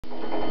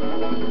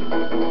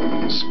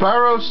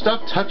Spyro,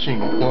 stop touching,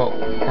 well,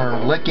 or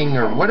licking,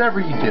 or whatever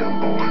you do.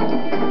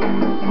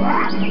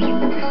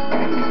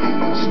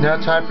 It's now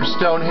time for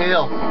Stone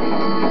Hill.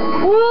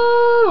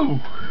 Woo!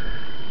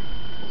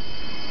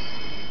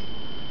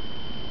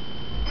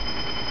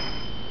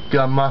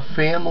 Got my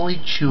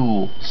family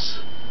jewels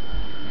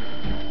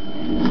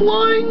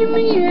flying in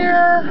the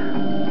air.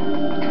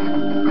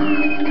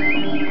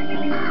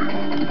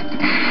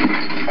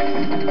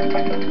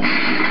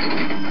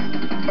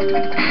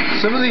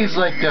 Some of these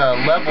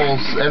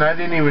levels, and I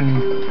didn't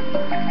even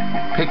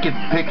pick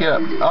it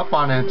up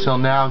on it until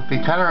now. They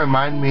kind of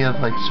remind me of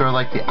sort of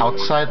the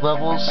outside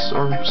levels,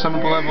 or some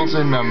of the levels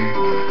in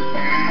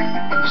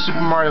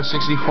Super Mario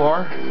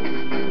 64.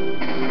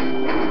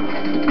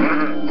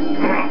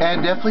 And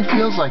it definitely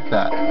feels like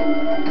that.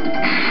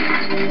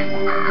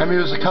 I mean,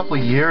 it was a couple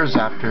of years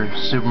after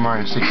Super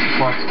Mario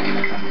 64.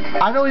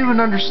 I don't even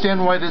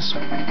understand why this,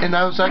 and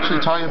I was actually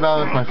talking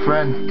about it with my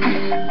friend,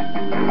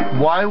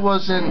 why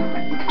wasn't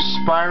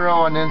Spyro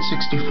on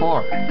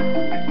N64?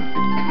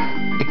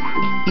 It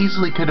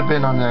easily could have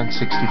been on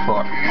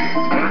N64.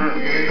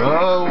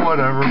 Oh,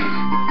 whatever.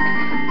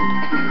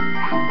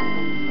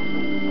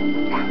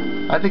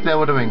 I think that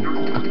would have been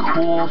a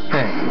cool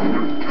thing.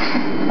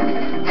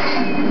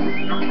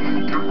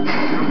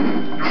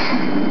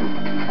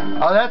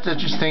 Oh, that's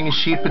interesting. A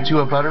sheep into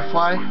a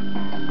butterfly.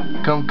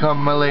 Come,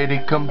 come, my lady.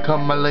 Come,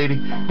 come, my lady.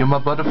 You're my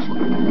butterfly.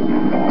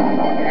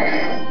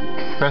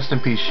 Rest in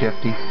peace,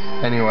 Shifty.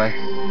 Anyway.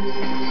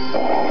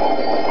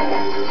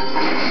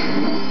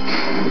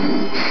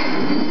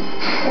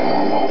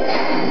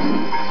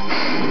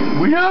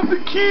 We have the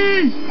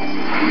key!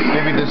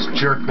 Maybe this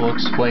jerk will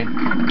explain.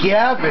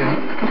 Gavin?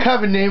 What kind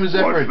of a name is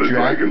that for a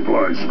dragon?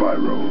 Watch the dragonfly,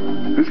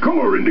 Spyro. His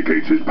color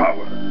indicates his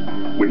power.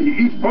 When he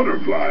eats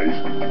butterflies,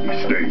 he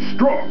stays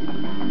strong.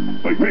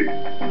 Like me.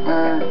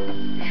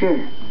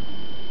 Sure.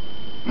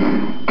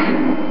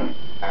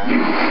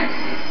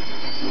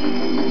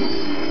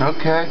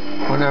 Okay,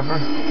 whatever.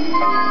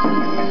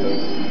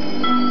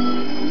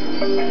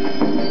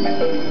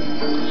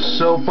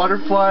 So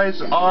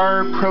butterflies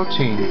are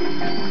protein.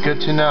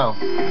 Good to know.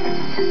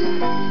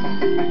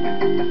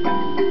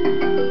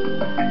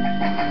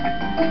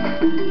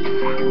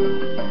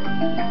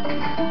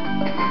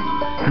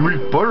 You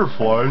eat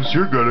butterflies,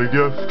 you're gonna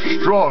get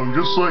strong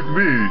just like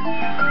me.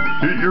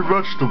 Eat your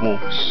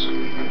vegetables.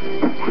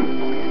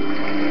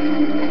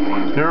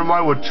 Never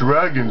mind what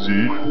dragons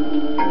eat.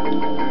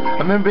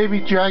 I mean, baby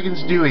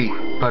dragons do eat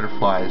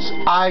butterflies.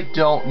 I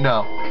don't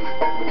know.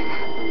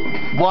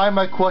 Why am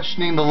I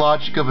questioning the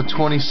logic of a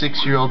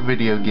 26-year-old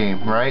video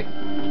game, right?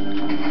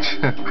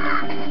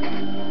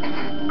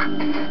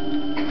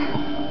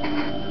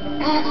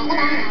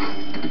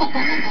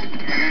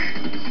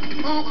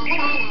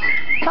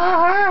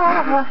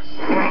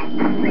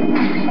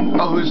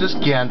 Oh, who's this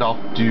Gandalf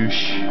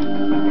douche?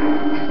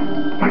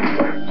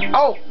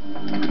 Oh!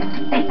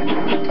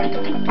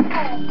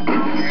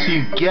 So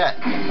you get.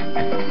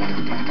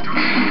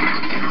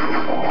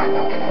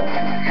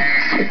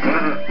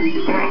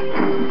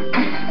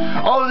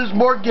 Oh, there's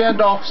more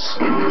Gandalfs.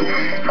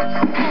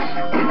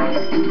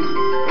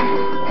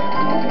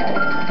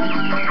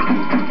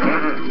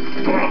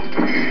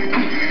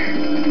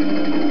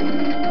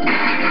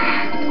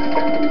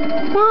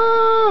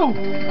 Woo!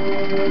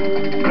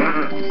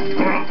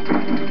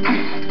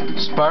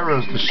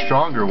 Spyro's the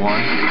stronger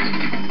one.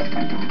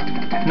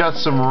 Not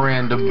some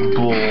random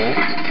bull.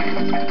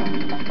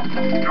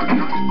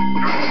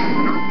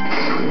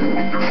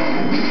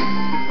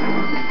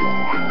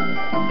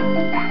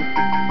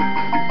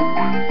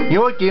 You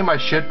know what game I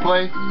should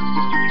play?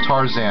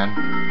 Tarzan.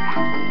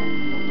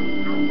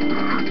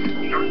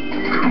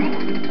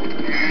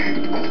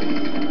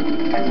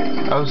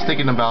 I was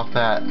thinking about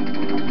that.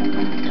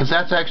 Because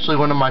that's actually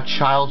one of my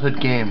childhood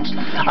games.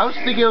 I was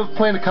thinking of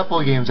playing a couple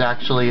of games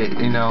actually,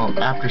 you know,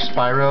 after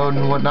Spyro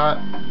and whatnot.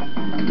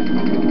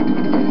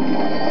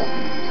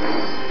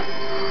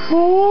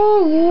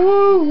 Woo,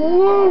 woo,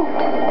 woo.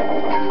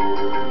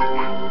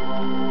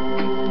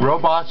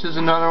 Robots is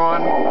another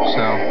one,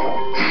 so.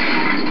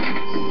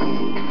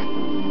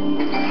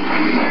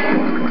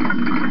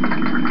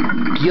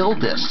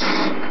 Gildas.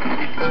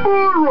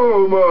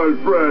 Spyro, my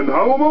friend,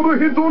 how about a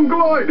hit on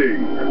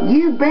gliding?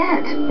 You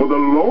bet. For the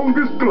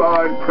longest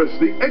glide, press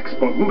the X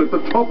button at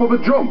the top of a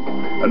jump,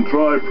 and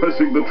try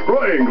pressing the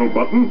triangle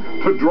button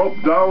to drop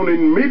down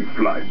in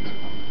mid-flight.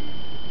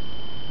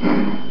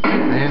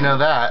 I didn't know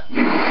that.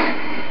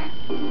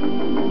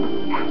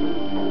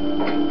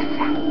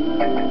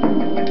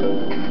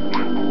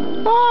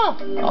 Oh,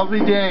 I'll be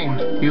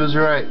danged. He was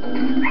right.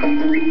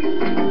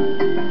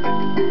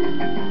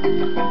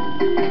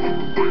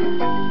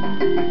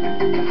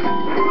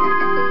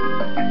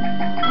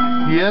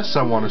 Yes,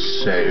 I want to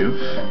save.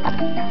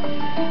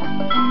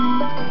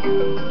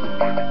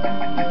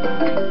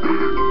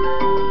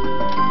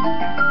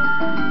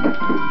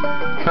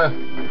 Huh.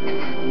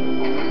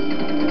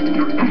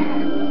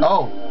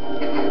 Oh.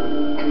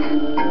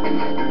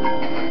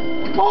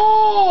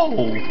 Oh!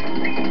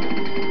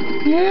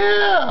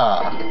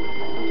 Yeah!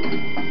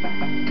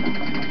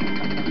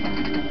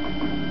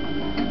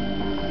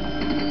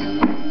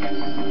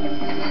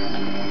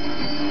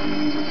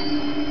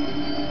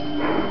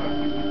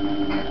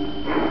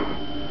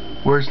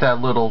 that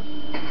little...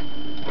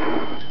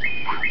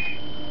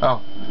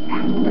 Oh.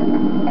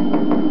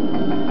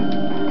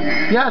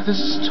 Yeah, this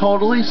is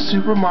totally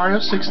Super Mario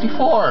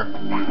 64.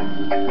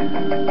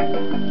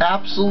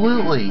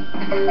 Absolutely.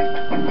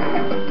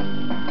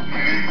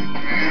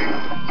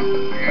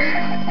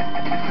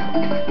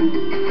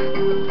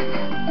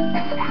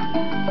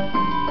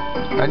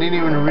 I didn't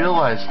even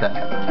realize that.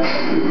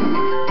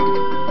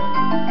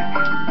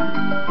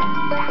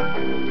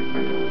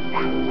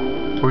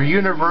 Were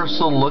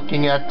Universal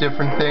looking at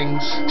different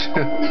things?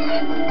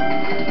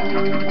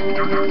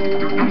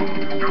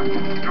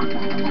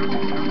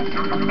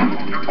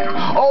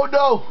 Oh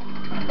no!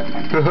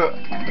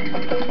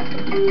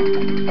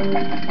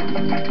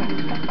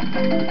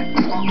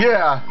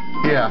 Yeah.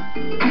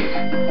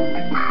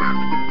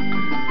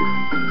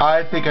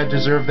 I think I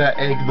deserve that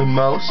egg the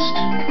most.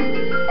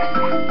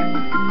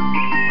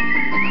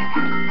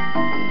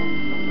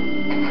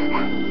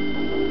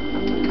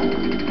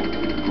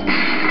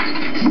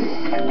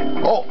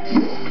 Oh!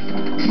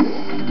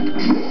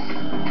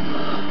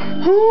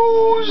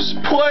 Who's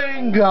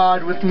playing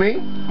God with me?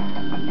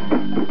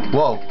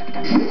 Whoa.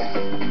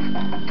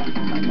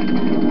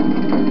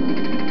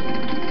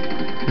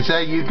 Is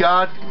that you,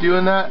 God,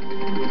 doing that?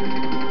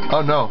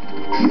 Oh no.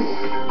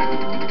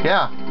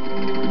 Yeah.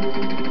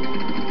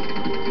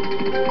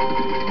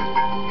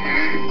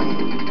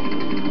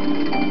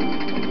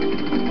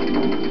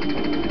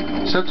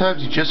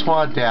 Sometimes you just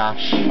want to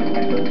dash.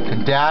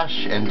 And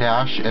dash, and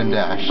dash, and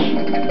dash.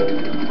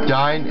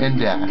 Dine and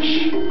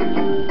dash.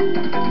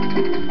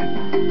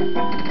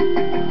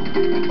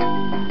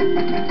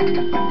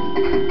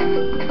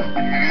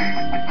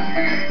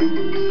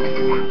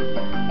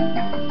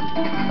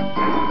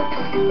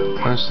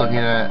 I'm just looking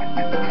at...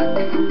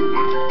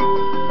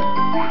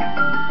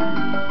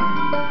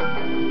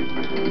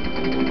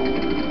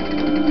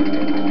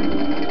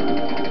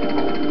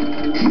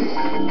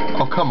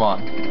 Oh, come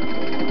on.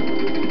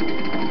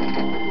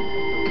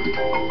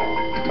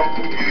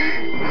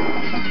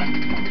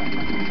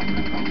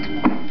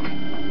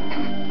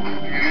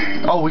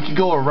 Oh, we can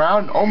go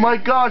around? Oh my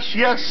gosh,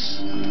 yes!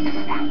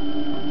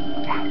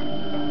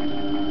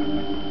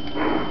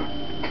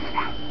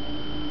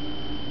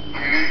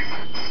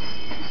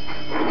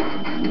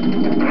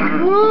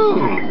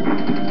 Woo!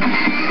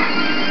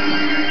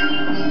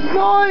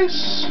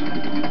 Nice!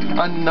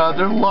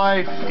 Another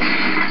life.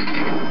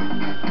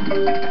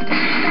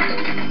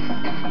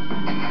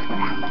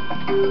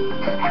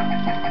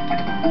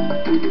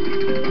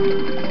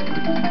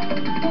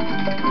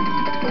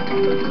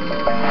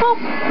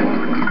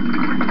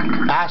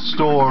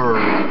 Astor.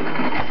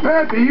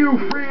 After you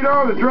freed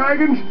all the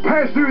dragons,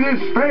 pass through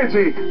this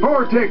fancy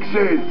vortex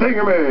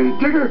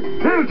thingamajigger.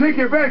 It'll take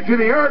you back to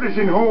the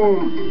artisan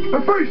home.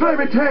 But first, let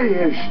me tell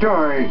you a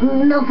story.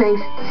 No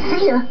thanks.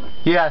 See ya.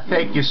 Yeah,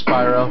 thank you,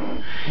 Spyro.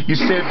 You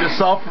saved us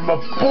all from a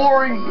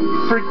boring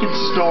freaking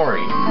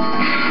story.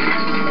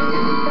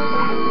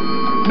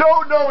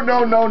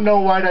 No,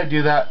 why'd I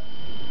do that?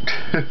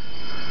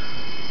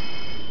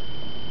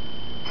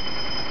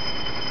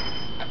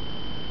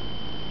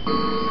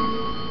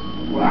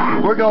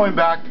 We're going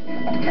back.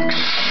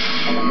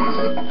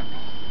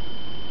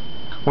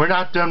 We're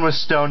not done with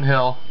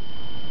Stonehill.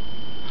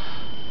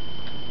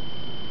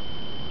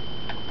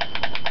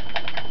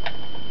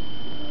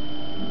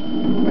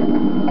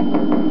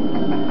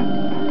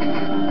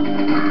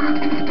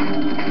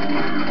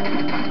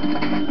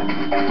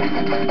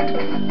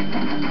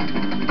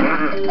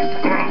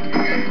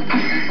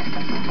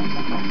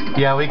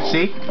 Yeah, we can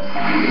see.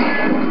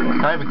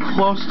 Not even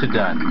close to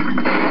done.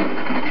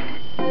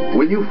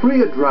 When you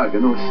free a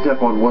dragon or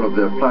step on one of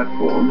their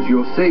platforms,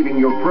 you're saving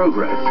your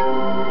progress.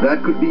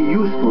 That could be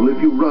useful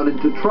if you run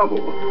into trouble.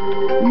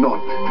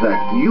 Not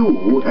that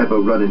you ever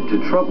run into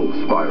trouble,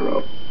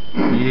 Spyro.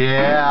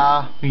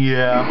 Yeah.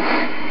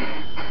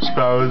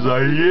 Spyro's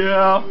like,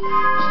 yeah.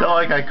 It's not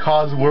like I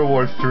caused World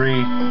War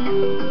III.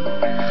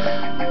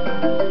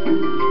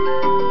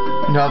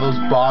 Now those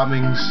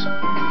bombings.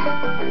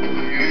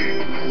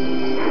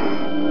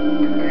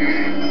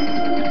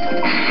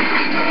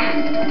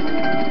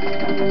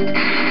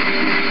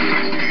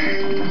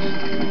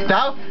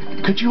 Now,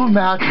 could you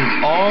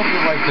imagine all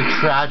the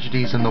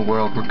tragedies in the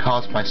world were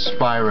caused by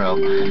Spyro?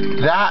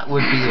 That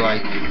would be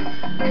like...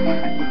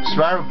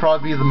 Spyro would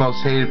probably be the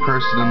most hated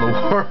person in the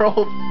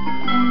world.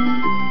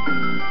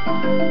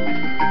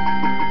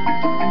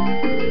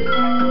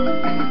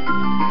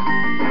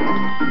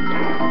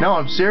 No,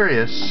 I'm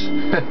serious.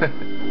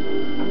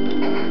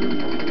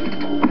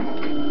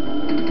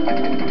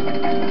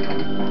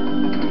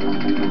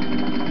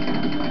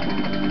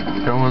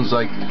 Everyone's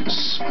like,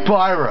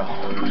 Spyro!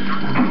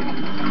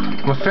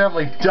 My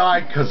family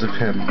died because of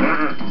him.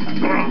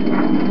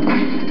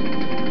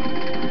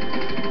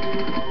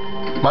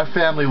 My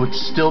family would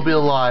still be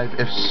alive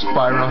if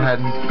Spyro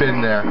hadn't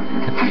been there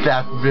at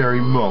that very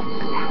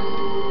moment.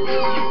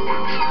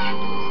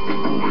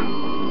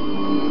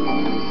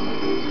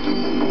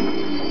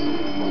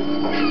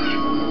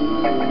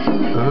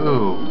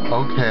 Ooh,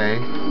 okay.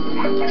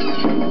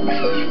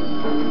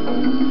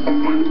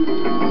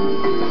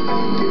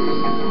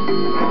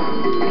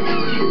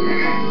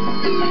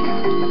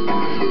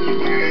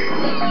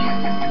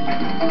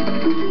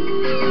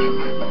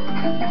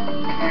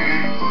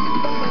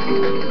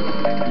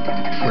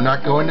 We're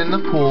not going in the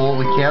pool.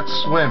 We can't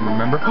swim,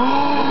 remember?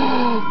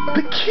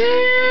 The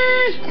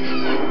key!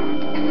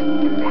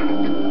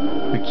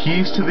 The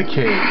keys to the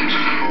cage.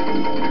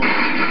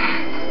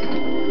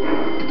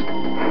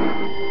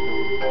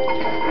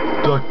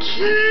 The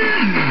key!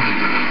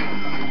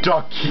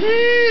 The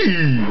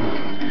key!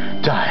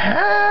 The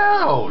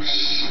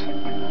house!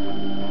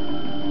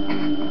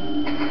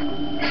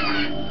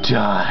 The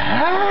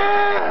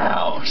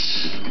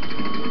house!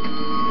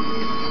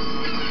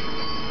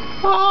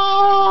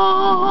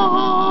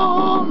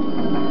 Oh!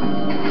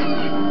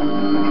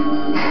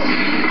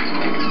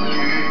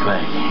 But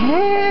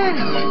here?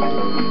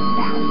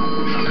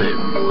 But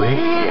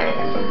where?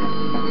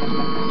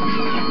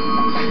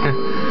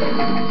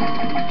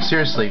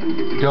 Seriously,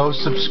 go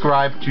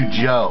subscribe to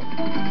Joe.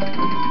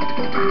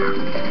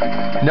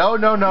 No,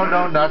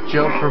 not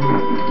Joe from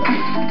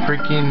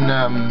freaking,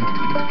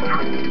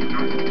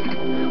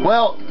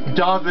 well,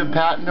 Donovan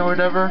Patton or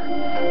whatever.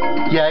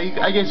 Yeah,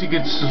 I guess you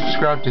could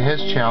subscribe to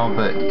his channel,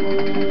 but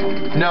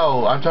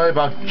no, I'm talking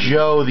about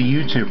Joe, the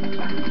YouTuber.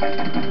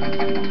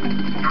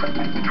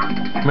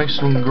 Makes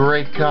some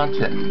great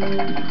content.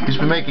 He's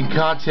been making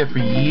content for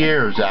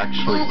years,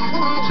 actually,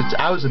 since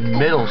I was in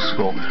middle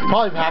school.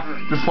 Probably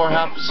before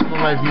half some of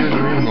my viewers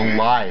were even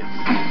alive.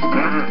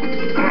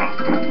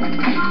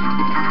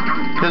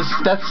 Because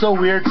that's so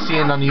weird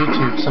seeing on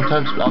YouTube.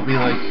 Sometimes I'll be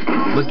like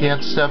looking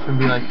at stuff and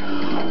be like,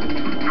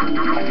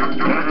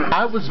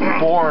 I was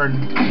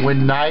born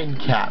when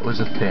 9cat was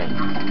a thing.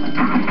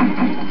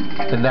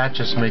 And that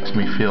just makes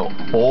me feel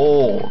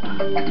old.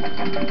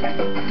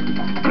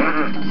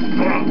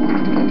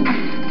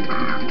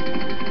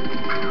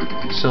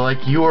 So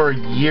like you were a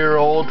year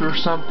old or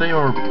something,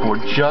 or were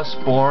just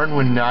born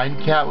when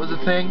 9cat was a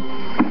thing?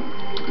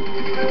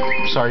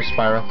 Sorry,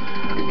 Spyro.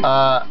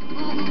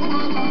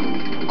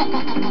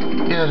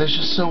 Yeah, that's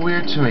just so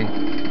weird to me.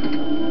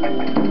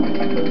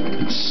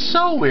 It's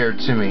so weird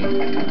to me.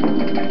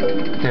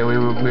 Okay, we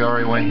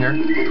already went here.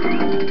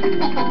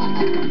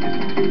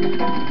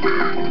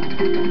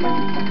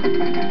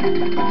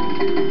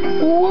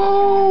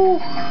 Whoa!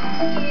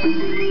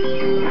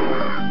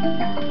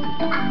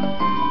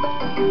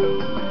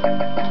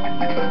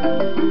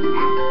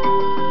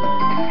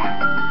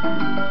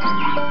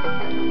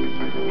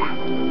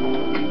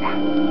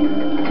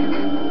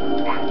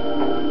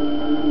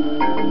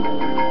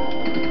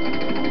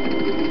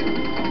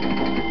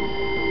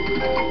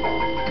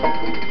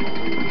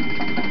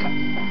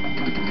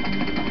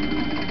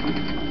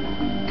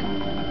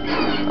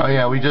 Oh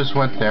yeah, we just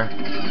went there.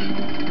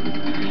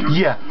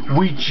 Yeah,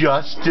 we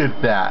just did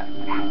that.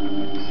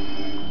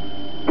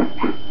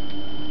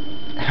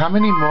 How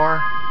many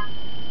more?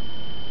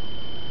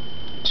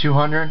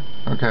 200?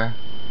 Okay.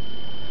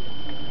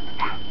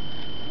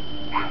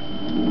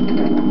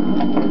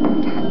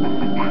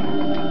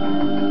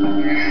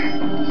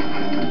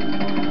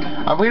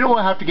 We don't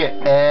have to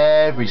get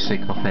every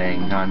single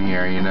thing on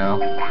here, you know.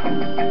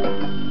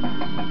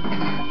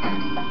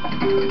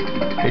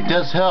 It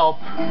does help.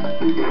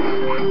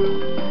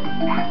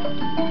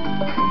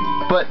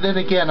 But then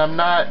again, I'm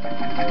not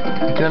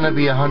gonna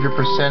be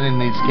 100% in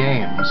these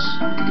games.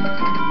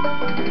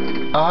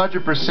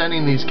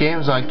 100%ing these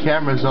games on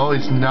camera is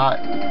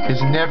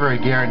never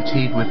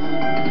guaranteed with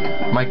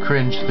my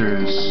cringe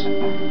throughs.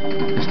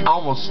 It's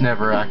almost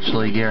never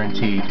actually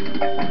guaranteed.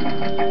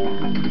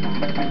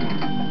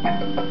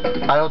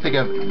 I don't think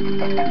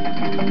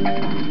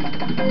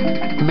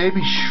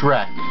maybe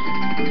Shrek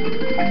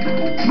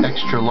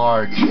extra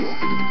large,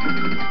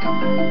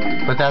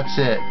 but that's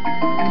it.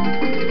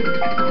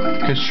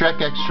 Because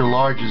Shrek extra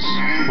large is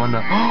one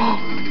of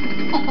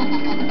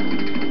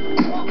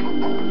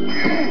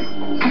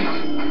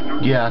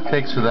yeah,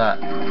 thanks for that.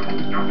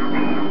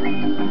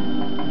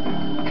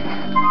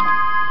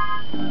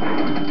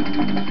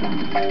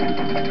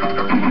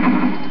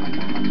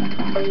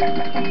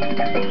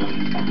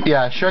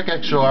 Yeah, Shrek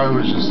extra large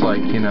was just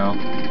like, you know,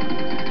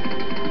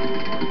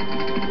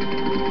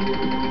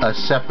 a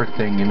separate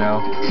thing, you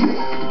know.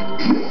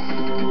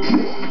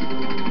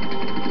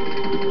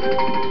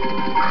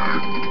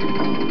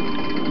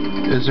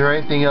 Is there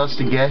anything else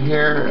to get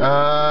here?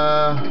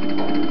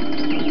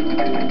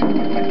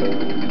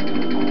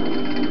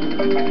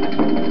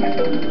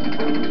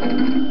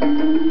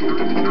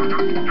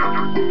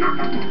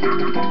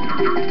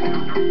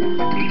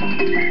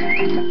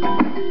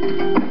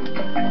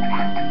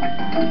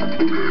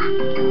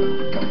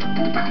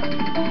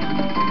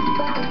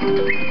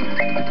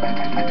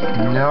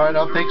 No, I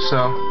don't think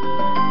so.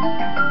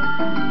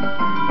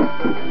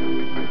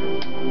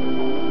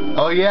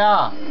 Oh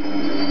yeah.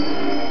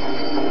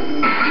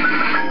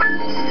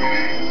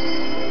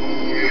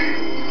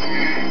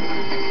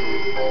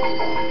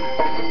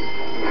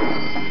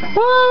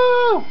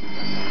 Woo!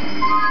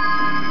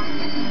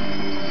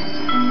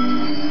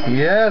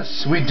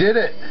 Yes, we did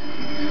it.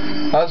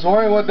 I was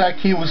wondering what that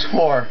key was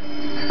for.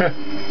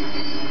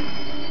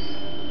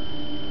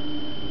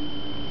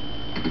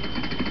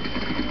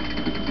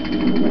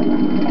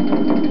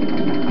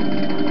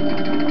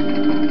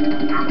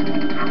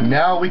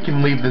 Now we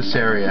can leave this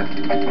area.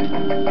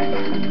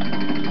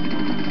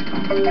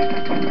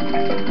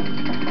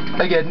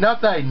 Again,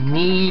 not that I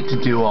need to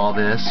do all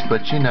this,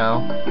 but you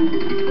know.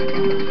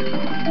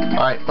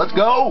 Alright, let's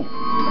go!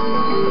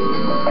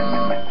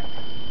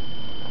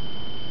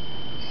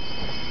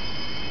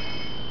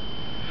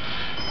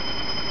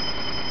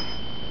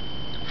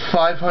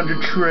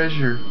 $500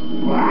 treasure.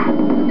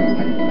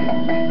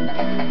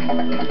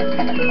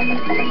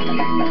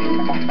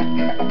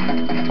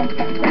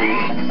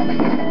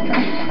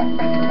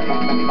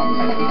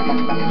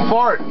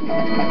 Fart.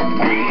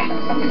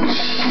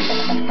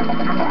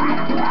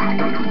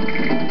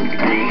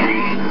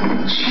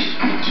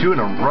 2 in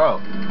a row.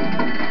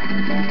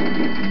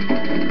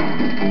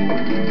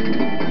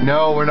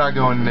 No, we're not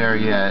going there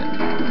yet.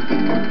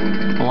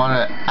 I want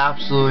to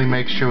absolutely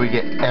make sure we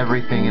get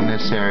everything in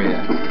this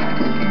area.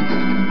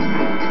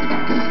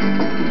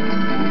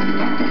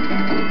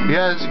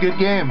 Yeah, it's a good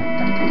game.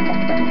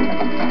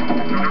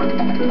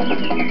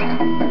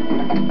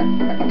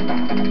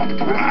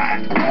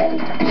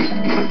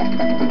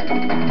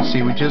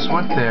 See, we just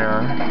went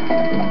there.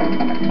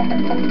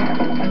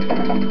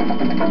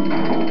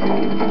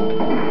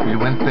 We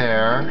went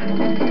there.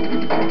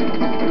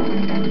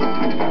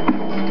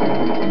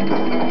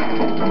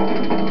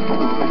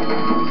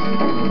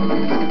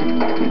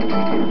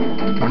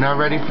 We're not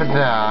ready for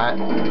that.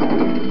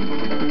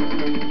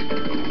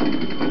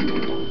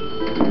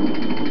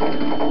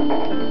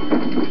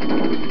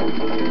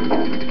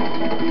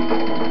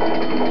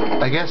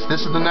 I guess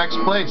this is the next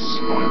place.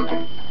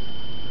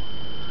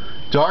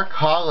 Dark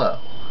Hollow.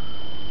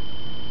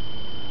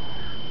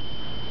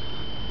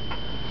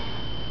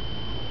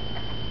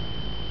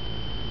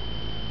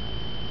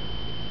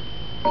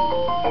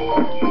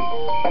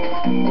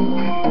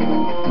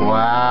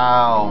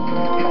 Wow.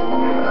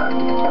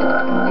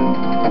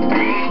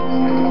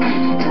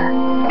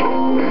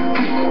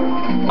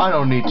 I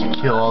don't need to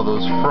kill all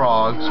those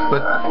frogs,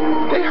 but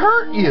they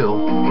hurt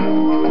you.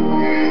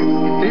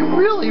 They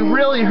really,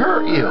 really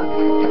hurt you.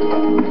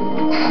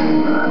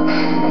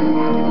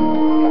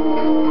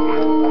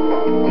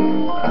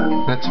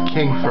 That's a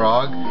king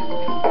frog.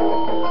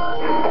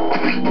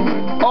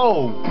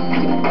 Oh!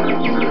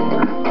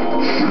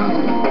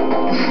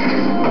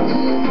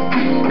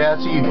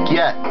 That's what you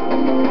get.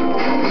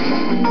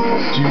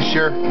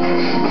 Juicer.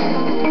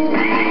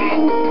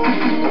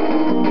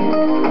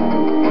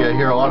 Yeah, I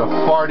hear a lot of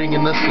farting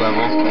in this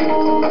level.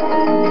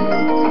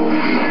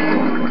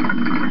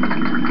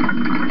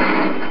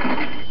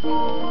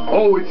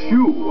 Oh, it's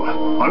you.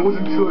 I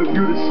wasn't sure if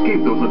you'd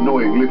escape those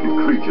annoying little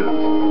creatures.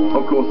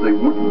 Of course, they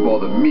wouldn't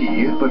bother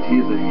me, but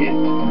here's a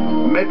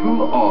hint.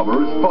 Metal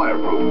armor is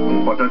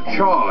fireproof, but a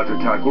charge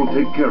attack will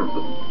take care of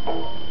them.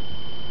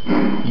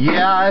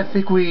 Yeah, I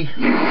think we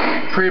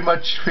pretty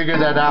much figured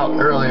that out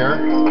earlier.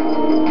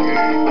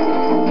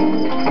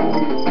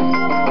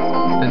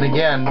 And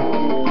again,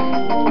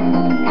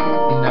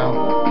 you know,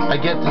 I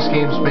get this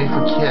game's made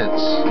for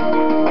kids,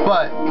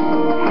 but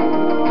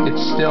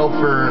it's still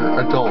for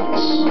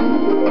adults.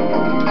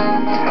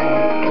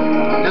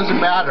 Doesn't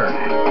matter.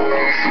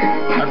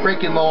 I'm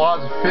breaking the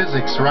laws of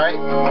physics, right?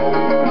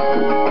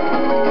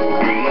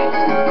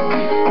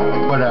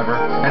 Whatever.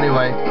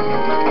 Anyway.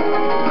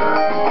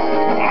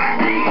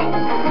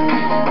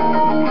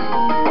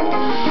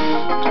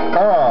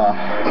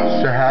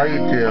 So how you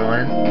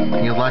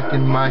doing? You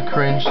liking my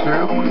cringe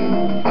through?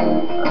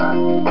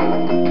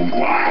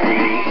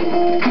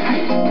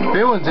 If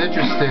anyone's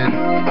interested,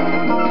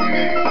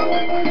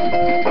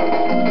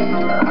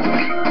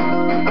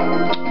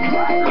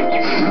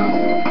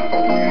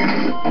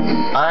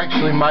 I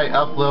actually might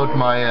upload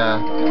my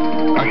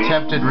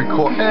attempted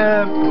record.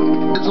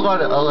 It's a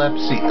lot of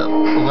elliptic,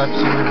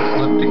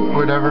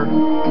 whatever.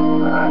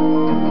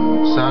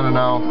 So I don't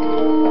know.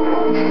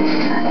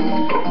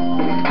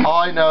 All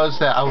I know is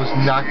that I was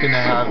not going to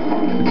have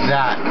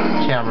that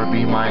camera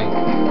be my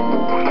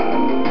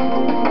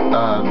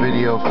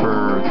video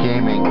for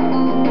gaming.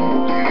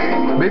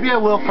 Maybe I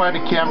will find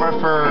a camera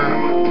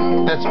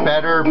that's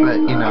better,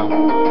 but you know,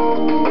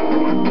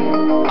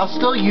 I'll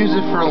still use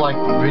it for like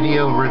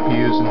video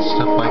reviews and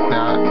stuff like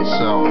that,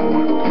 so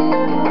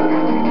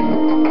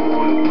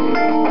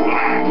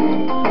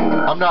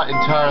I'm not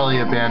entirely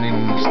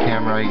abandoning this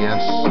camera, I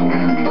guess.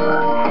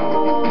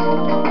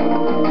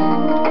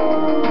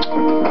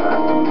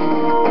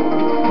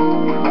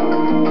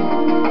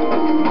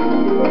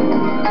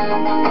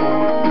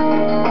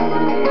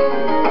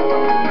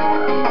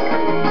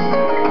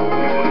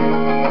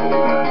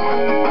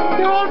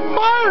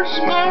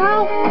 Spyro?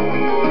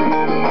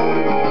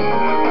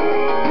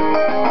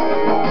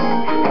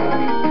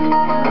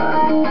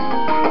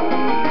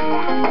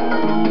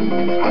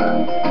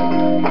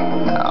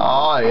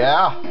 Oh,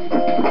 yeah.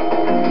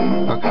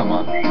 Oh, come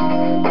on.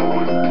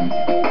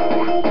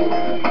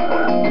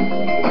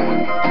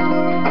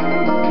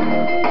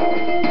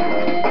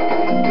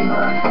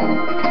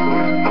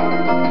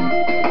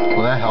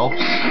 Well, that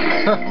helps.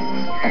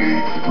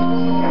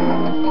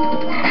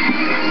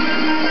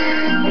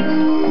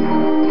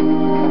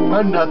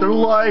 Another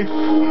life.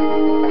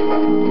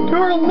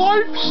 You're a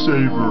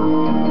lifesaver.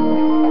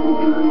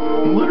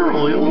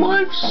 literally a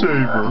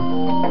lifesaver.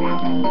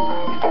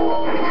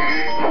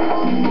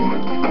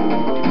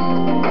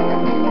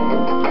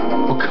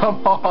 Oh,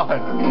 come on.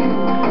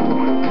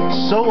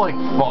 So, like,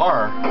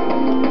 far.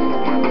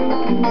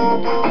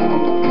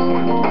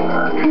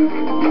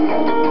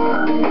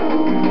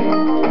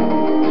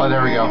 Oh,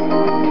 there we go.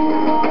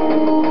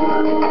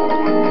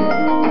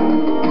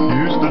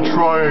 Use the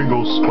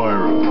triangle,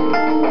 Spyro.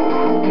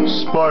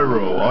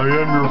 Spyro, I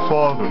am your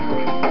father.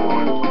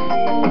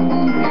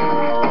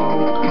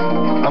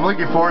 I'm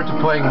looking forward to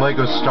playing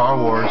Lego Star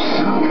Wars.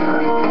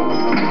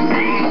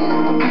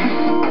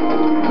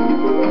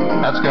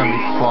 That's gonna be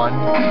fun.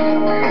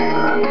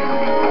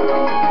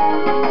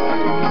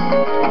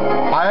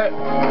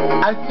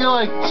 I feel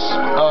like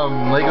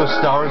Lego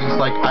Star Wars is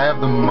like I have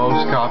the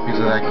most copies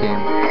of that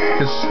game,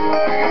 because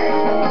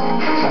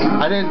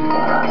I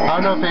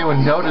don't know if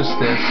anyone noticed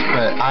this,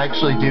 but I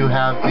actually do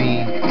have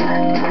the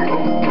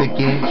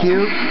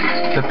GameCube,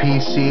 the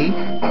PC,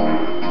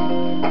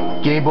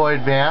 Game Boy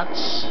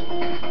Advance,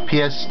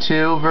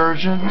 PS2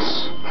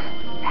 versions.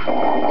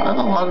 I have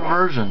a lot of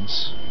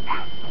versions.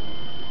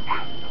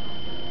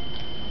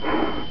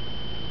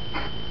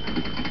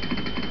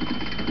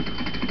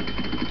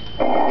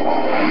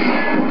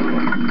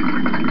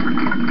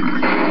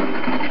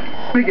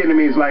 Big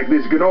enemies like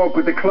this Gnorc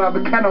with the club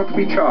cannot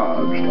be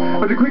charged,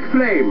 but a quick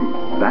flame,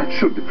 that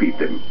should defeat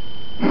them.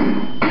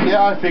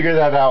 Yeah, I figured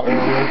that out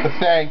earlier, but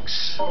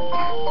thanks.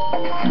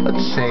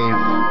 Let's save.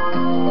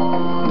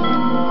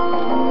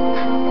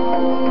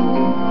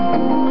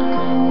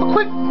 A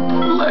quick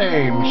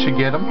flame should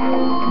get him.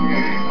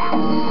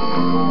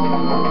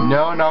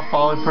 No, not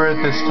falling for it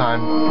this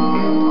time.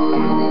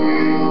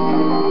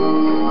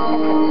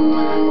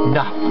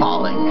 Not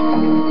falling.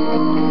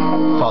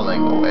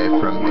 Falling away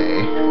from me.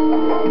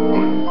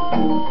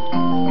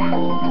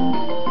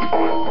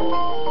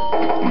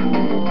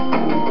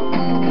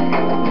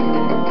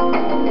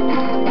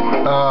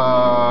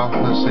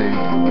 Let's see.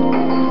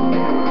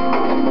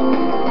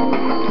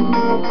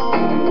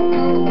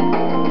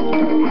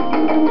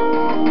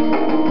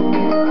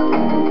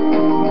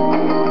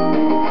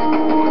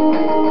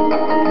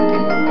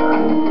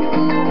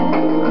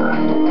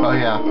 Oh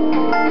yeah.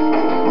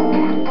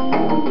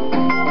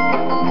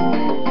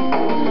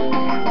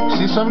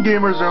 See, some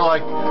gamers are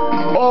like,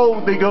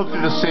 oh, they go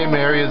through the same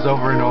areas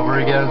over and over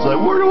again. It's like,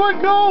 where do I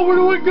go? Where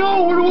do I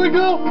go? Where do I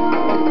go?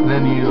 And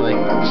then you like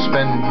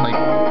spend like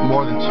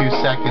more than 2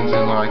 seconds and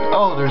they're like,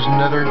 oh, there's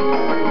another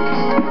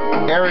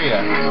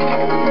area.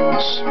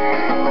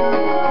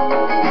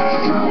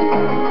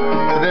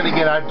 But then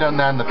again, I've done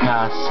that in the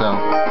past, so.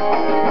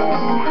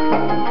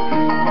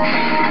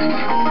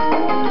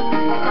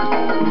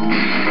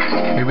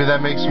 Maybe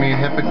that makes me a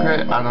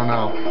hypocrite? I don't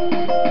know.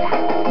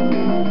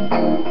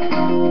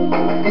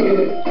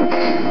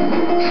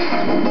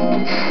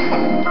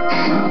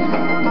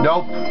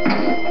 Nope.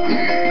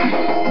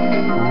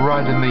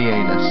 Right in the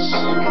anus.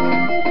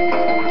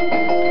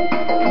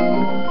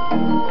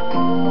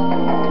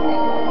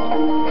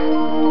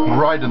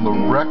 Right in the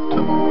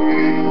rectum.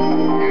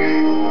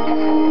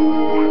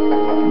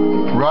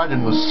 Right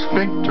in the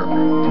sphincter.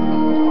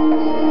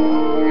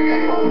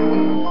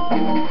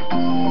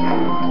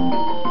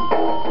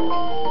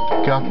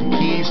 Got the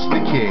keys to the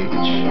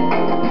cage.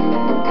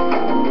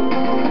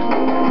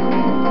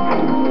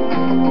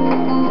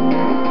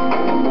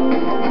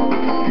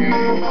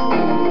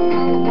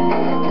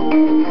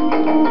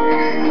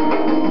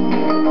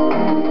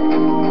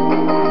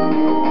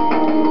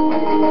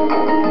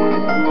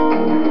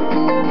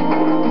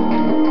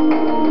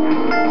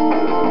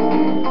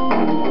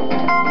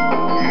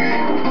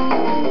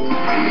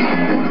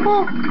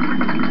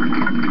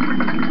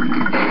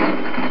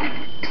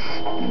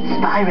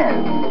 Spyro.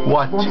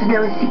 What? Want to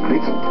know a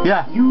secret?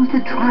 Yeah. Use the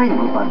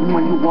triangle button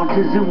when you want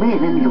to zoom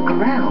in and look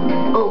around.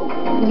 Oh,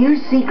 your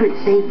secret's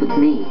safe with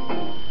me.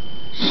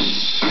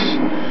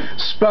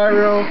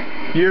 Spyro,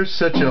 you're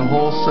such a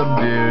wholesome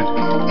dude.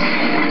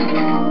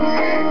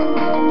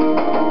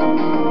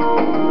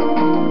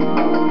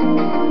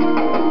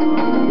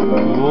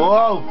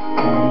 Whoa!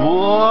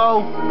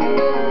 Whoa!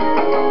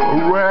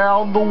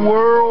 Around the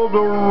world,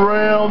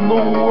 around the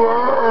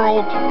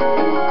world!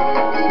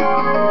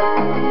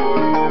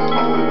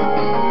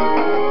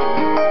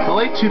 The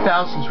late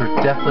 2000s were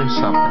definitely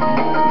something.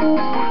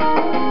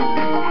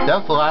 That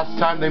was the last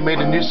time they made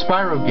a new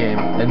Spyro game.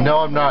 And no,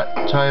 I'm not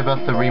talking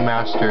about the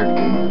remastered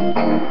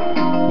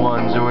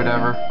ones or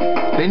whatever.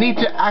 They need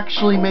to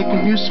actually make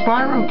a new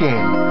Spyro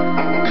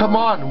game. Come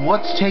on,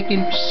 what's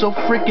taking so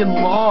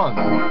freaking long?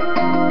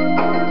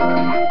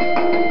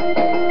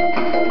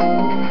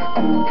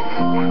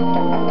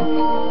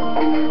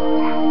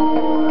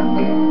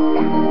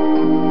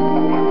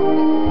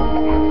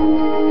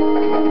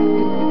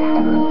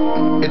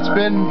 It's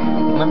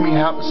been, let me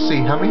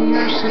see, how many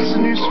years since the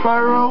new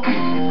Spyro?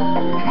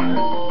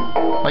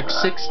 Like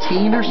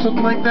 16 or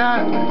something like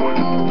that?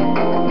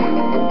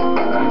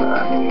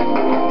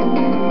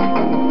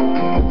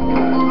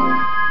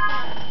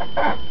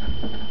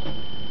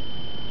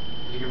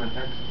 Did you get my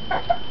text?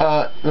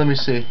 Let me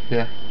see,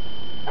 yeah.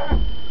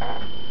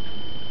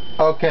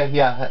 Okay,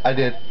 yeah, I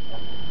did.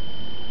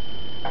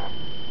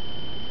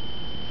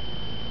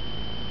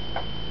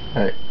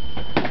 Alright.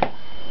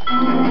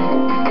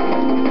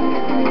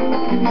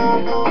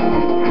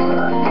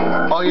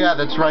 Oh yeah,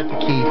 that's right, the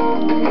key.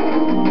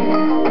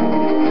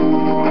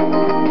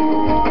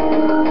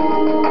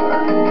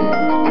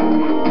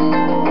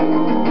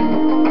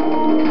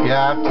 Yeah,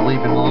 I have to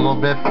leave in a little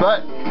bit,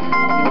 but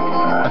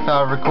I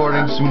thought of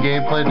recording some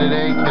gameplay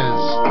today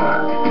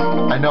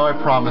because I know I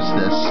promised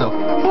this, so.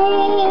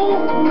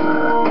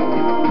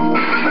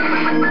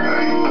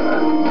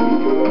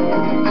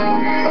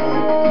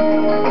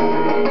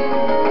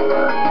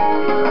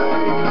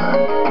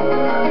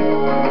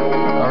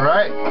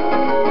 Alright.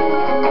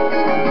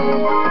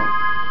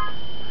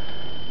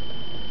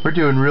 We're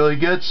doing really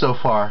good so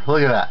far.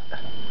 Look at that.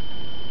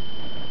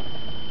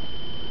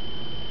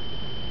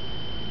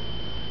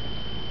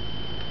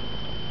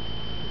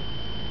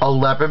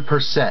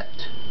 %.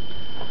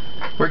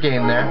 We're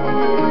getting there.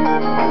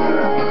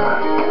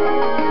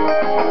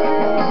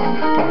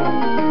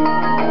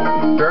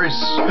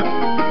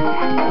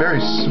 Very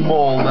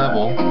small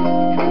level.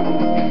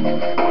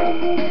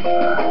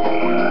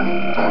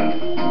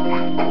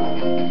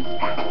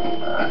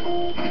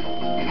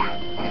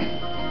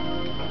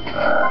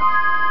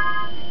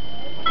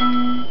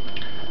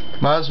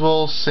 Might as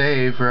well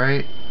save,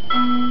 right?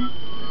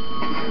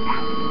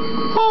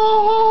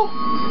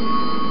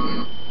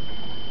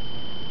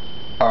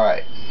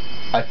 Alright,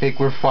 I think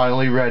we're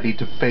finally ready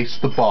to face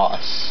the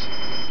boss.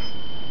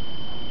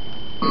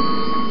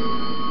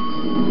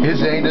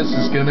 His anus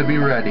is gonna be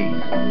ready.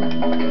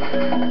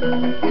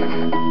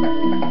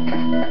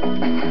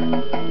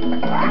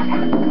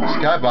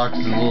 Skybox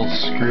is a little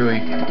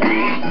screwy.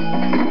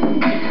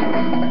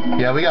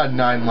 Yeah, we got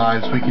 9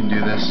 lives, we can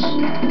do this.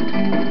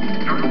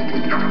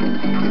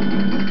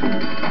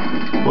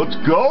 Let's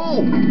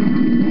go!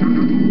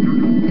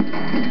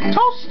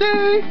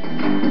 Toasty!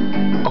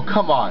 Oh,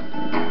 come on.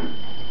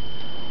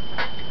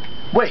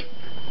 Wait,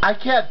 I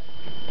can't...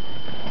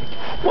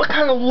 What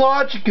kind of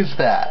logic is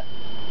that?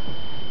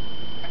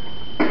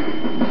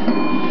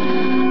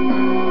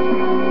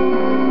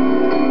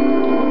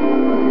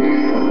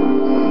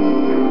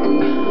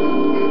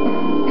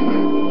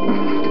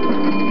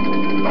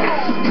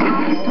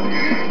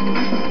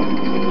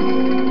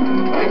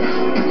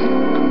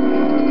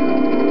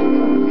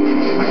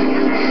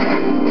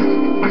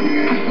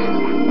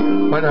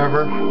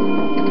 Whatever.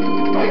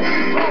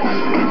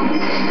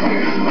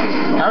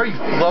 How are you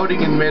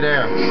floating in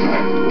midair?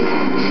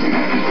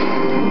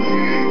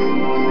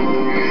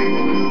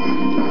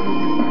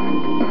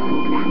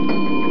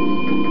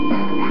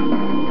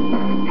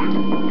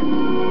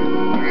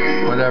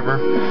 Whatever.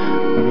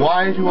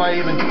 Why do I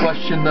even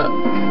question the...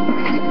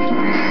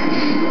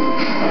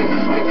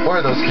 What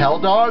are those, hell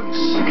dogs?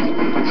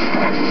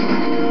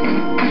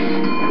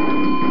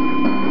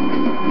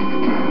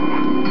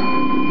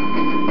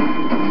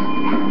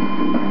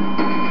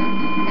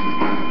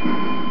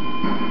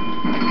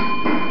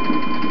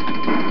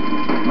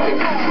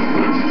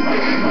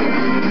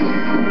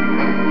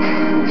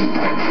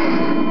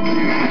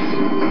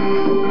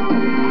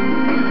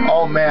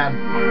 Oh man,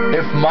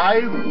 if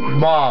my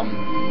mom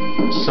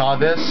saw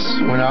this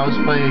when I was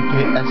playing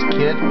as a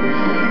kid,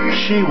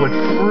 she would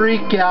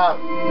freak out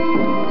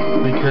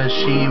because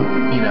she,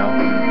 you know,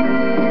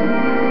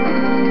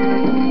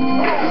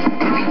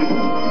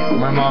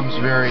 my mom's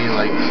very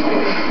like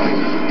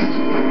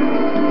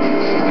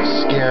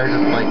scared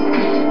of like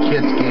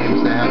kids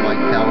games that have like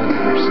hell in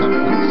it or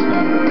something. So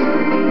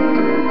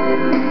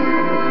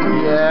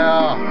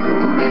yeah.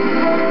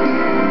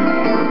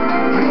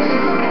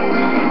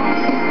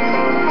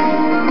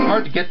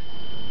 Hard to get.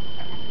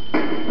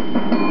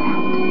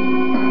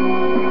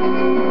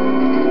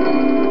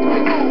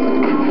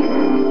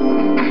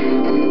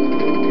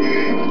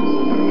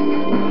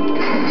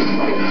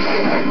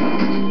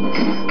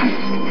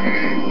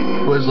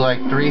 Was like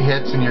 3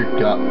 hits and you're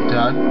done.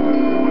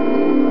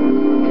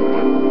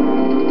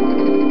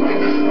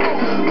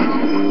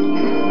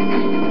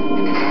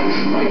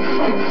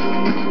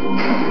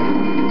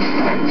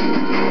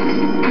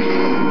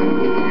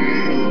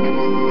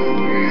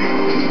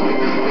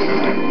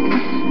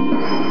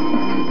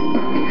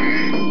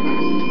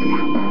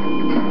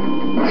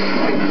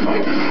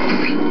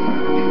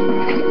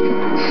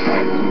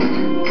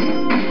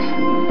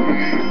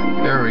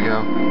 There we go.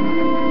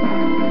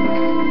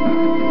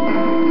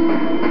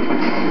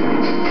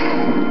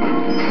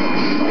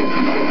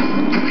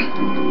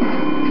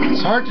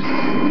 It's hard to...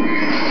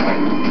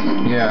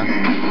 Yeah.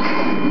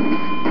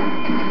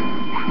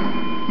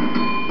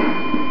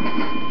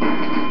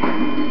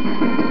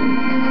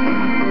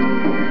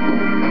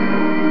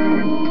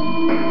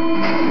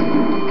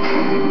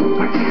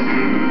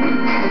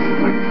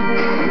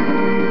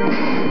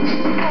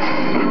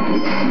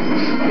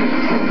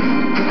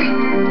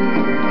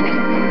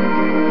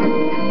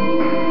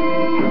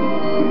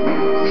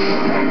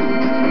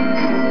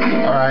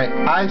 Alright,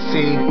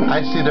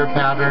 I see their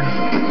pattern.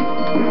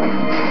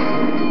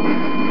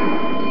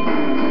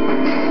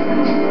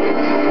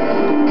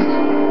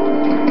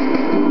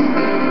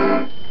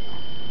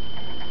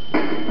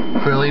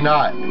 Apparently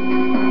not.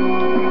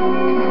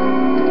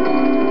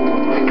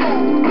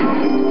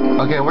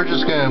 Okay, we're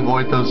just gonna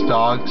avoid those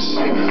dogs.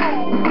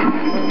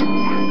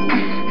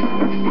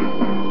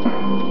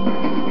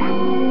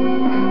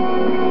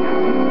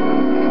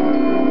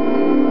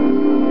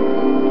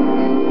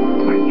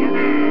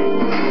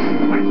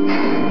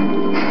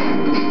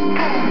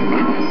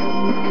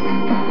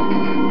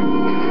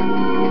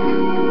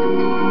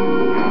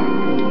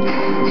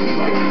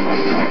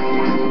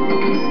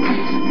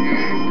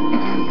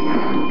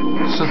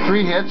 So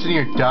 3 hits and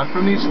you're done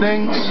from these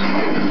things?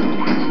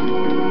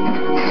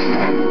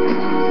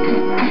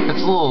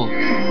 That's a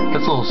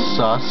little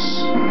sus.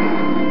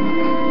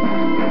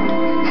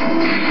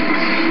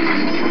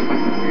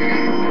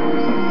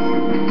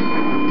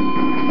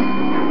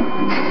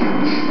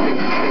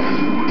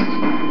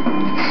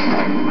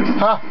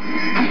 Huh?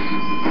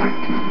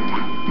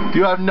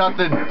 You have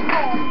nothing.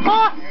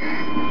 Huh?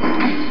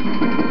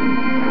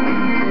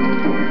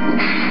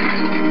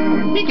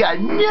 You got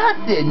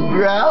nothing,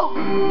 bro.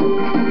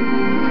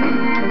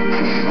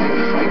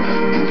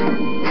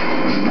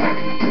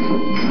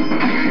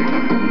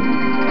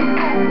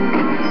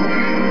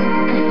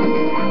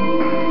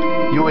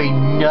 You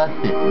ain't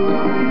nothing.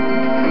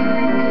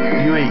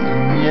 You ain't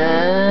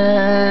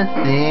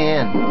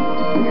nothing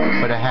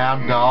but a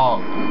hound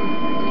dog.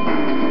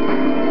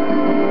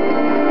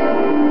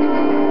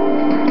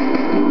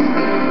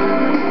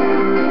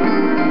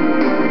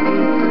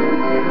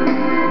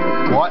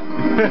 What?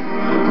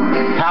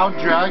 Hound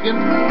dragon?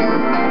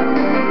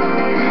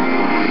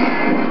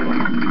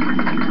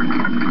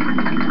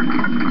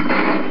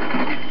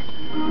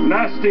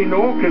 Nasty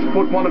Nork has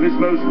put one of his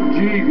most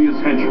devious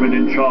henchmen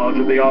in charge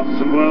of the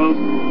artisan world.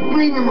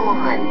 Bring him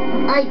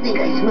on. I think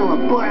I smell a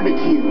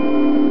barbecue.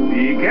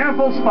 Be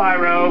careful,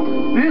 Spyro.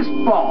 This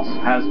boss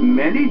has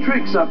many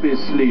tricks up his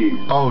sleeve.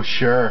 Oh,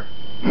 sure.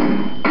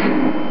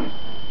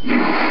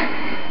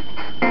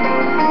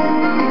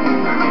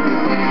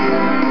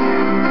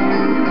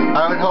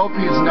 I would hope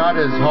he's not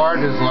as hard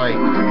as, like,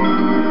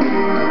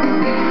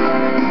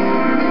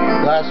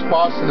 last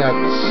boss in that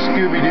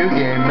Scooby-Doo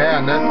game.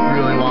 Man, that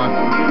really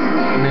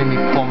made me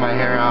pull my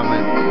hair out of my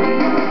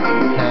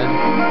head.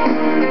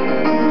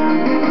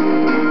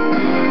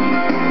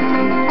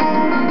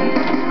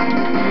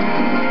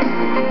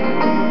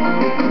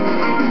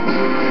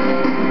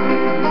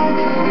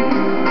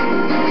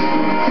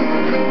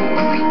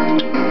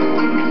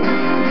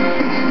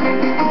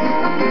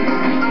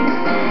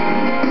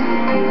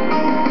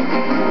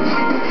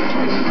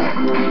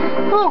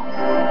 Woo!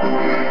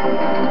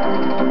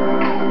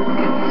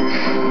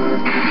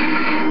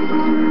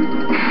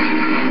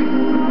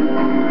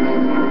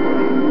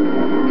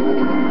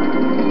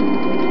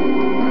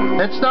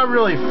 It's not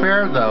really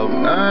fair, though.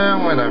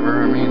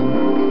 Whatever, I mean...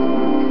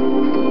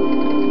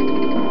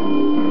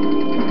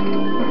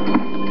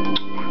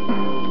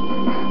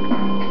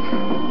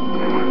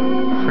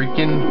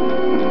 Freaking...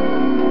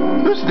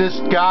 Who's this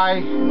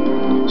guy?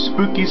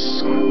 Spooky,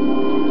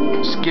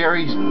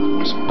 scary,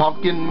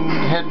 pumpkin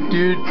head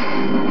dude?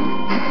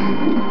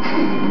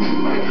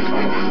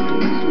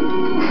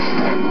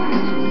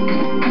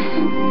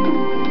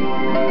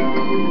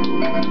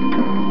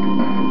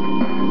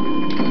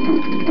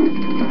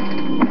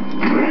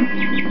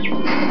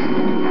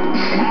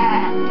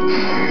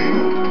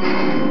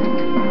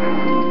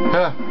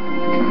 Huh.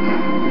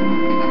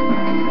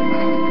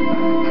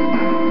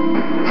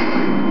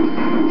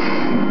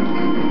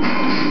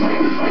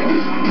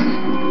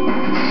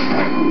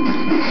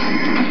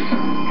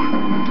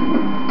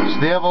 So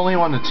they have only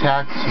one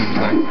attack, seems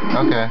like.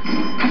 Okay.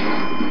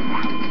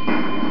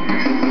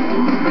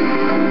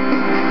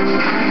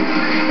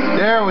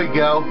 There we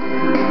go.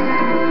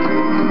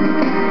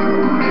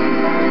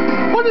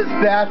 What is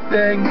that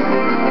thing?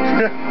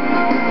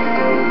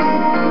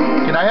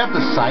 Can I have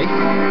the scythe?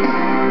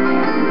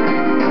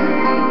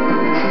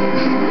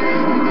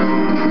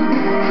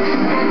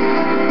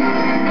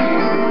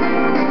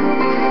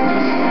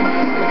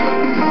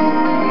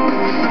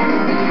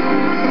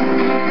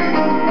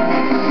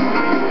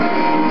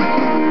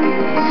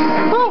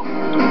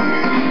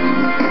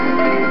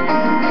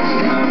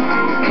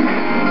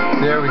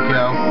 There we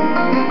go.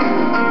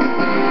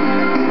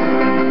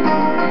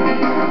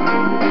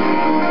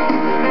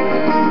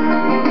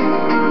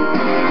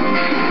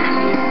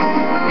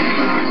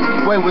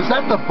 Wait, was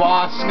that the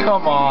boss?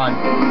 Come on.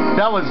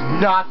 That was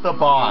not the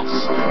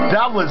boss.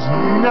 That was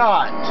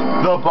not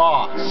the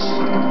boss.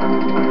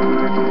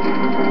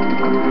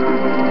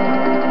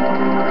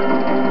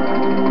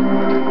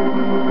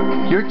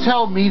 You're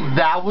telling me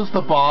that was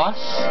the boss?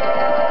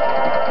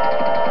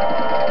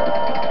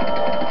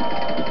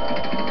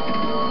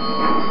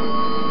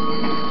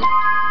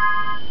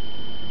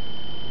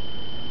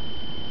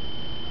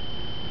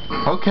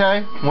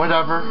 Okay,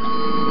 whatever.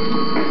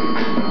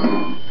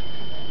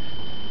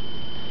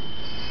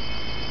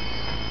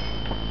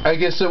 I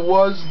guess it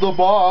was the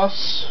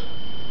boss.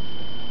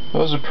 That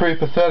was a pretty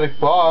pathetic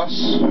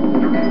boss.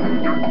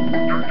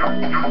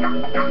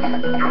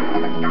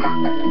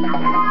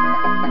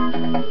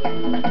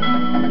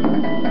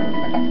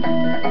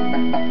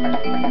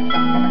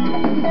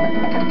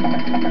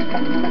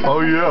 Oh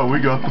yeah, we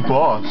got the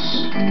boss.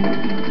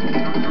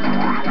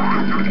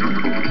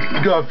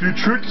 Got a few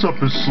tricks up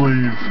his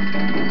sleeve.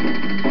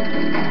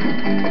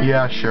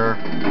 Yeah, sure.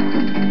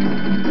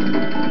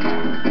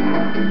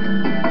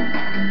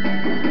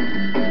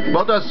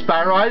 Well done,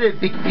 Spyro. I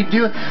didn't think you could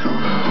do it.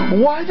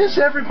 Why does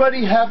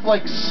everybody have,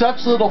 like,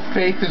 such little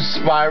faith in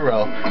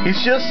Spyro?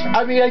 He's just,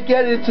 I mean, I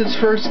get it, it's his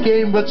first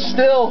game, but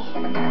still.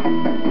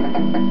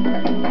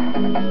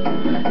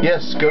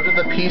 Yes, go to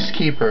the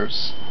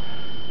Peacekeepers.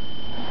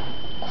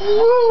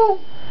 Woo!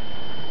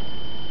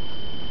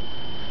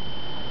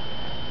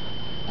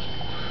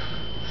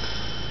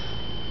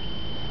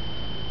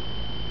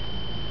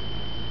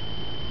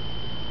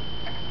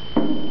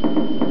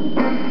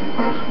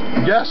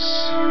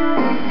 Yes!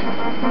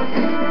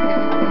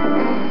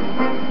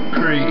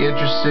 Pretty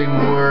interesting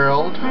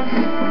world.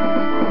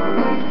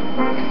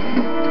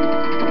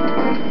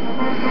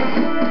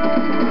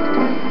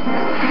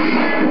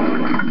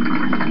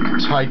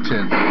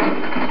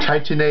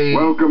 Titan A.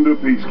 Welcome to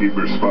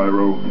Peacekeeper,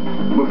 Spyro.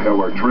 Look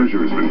how our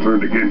treasure has been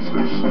turned against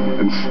us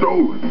and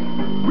stolen.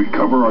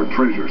 Recover our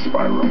treasure,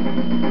 Spyro.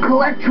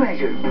 Collect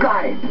treasure.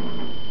 Got it.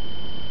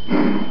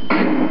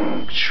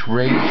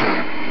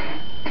 Treasure.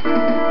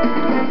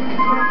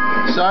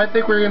 So I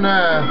think we're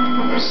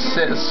gonna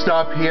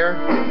stop here,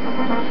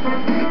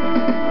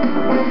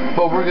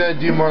 but we're gonna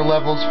do more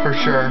levels for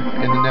sure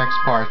in the next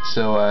part,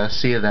 so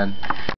see you then.